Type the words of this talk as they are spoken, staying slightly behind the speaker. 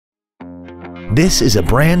This is a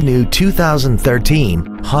brand new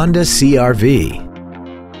 2013 Honda CR-V.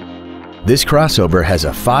 This crossover has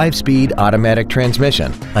a 5-speed automatic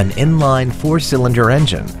transmission, an inline 4-cylinder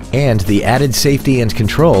engine, and the added safety and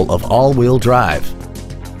control of all-wheel drive.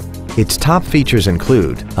 Its top features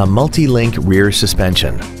include a multi-link rear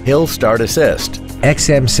suspension, hill start assist,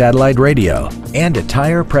 XM satellite radio, and a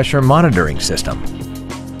tire pressure monitoring system.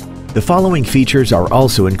 The following features are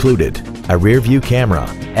also included: a rear-view camera,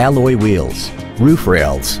 alloy wheels, roof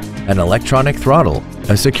rails, an electronic throttle,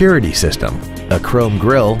 a security system, a chrome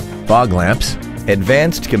grille, fog lamps,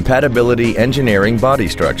 advanced compatibility engineering body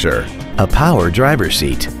structure, a power driver's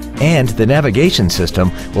seat, and the navigation system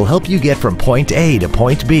will help you get from point A to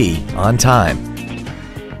point B on time.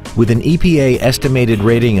 With an EPA estimated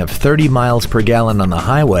rating of 30 miles per gallon on the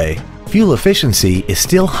highway, fuel efficiency is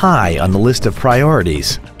still high on the list of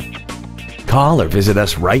priorities. Call or visit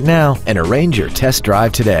us right now and arrange your test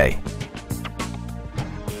drive today.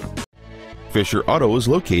 Fisher Auto is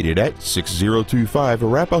located at 6025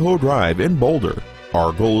 Arapahoe Drive in Boulder.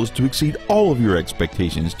 Our goal is to exceed all of your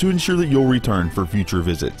expectations to ensure that you'll return for future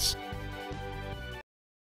visits.